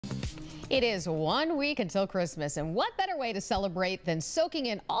It is 1 week until Christmas, and what better way to celebrate than soaking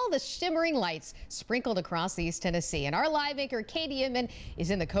in all the shimmering lights sprinkled across East Tennessee. And our live anchor, Katie Inman, is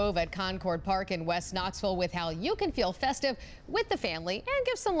in the Cove at Concord Park in West Knoxville with how you can feel festive with the family and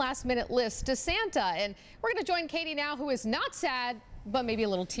give some last-minute lists to Santa. And we're going to join Katie now, who is not sad, but maybe a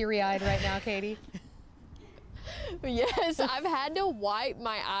little teary-eyed right now, Katie. Yes, I've had to wipe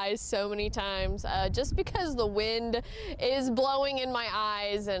my eyes so many times just because the wind is blowing in my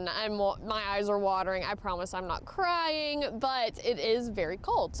eyes and my eyes are watering. I promise I'm not crying, but it is very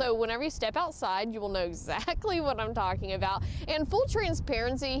cold. So whenever you step outside, you will know exactly what I'm talking about. And full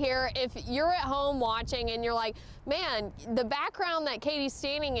transparency here, if you're at home watching and you're like, man, the background that Katie's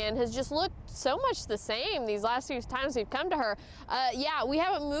standing in has just looked so much the same these last few times we've come to her. Yeah, we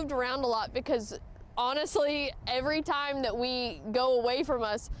haven't moved around a lot because honestly, every time that we go away from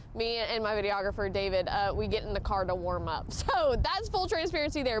us, me and my videographer, David, we get in the car to warm up. So that's full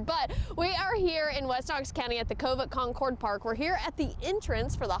transparency there. But we are here in West Knox County at the Cove at Concord Park. We're here at the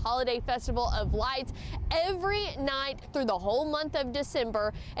entrance for the Holiday Festival of Lights every night through the whole month of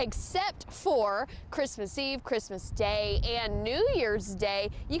December, except for Christmas Eve, Christmas Day, and New Year's Day.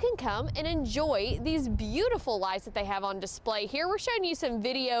 You can come and enjoy these beautiful lights that they have on display here. We're showing you some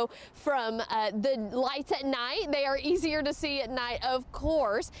video from the lights at night. They are easier to see at night, of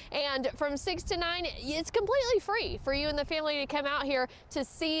course, and from 6 to 9 it's completely free for you and the family to come out here to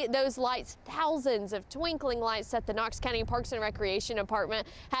see those lights. Thousands of twinkling lights that the Knox County Parks and Recreation Department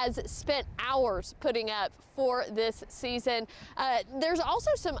has spent hours putting up for this season. There's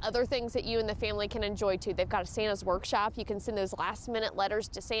also some other things that you and the family can enjoy too. They've got a Santa's workshop. You can send those last-minute letters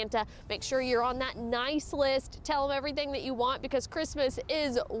to Santa. Make sure you're on that nice list. Tell them everything that you want because Christmas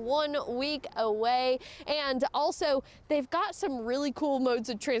is 1 week away. And also, they've got some really cool modes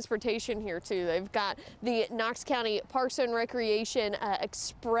of transportation here too. They've got the Knox County Parks and Recreation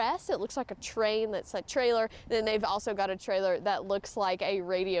Express. It looks like a train that's a trailer. Then they've also got a trailer that looks like a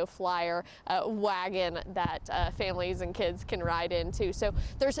radio flyer wagon that families and kids can ride into. So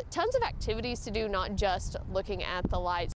there's tons of activities to do, not just looking at the lights.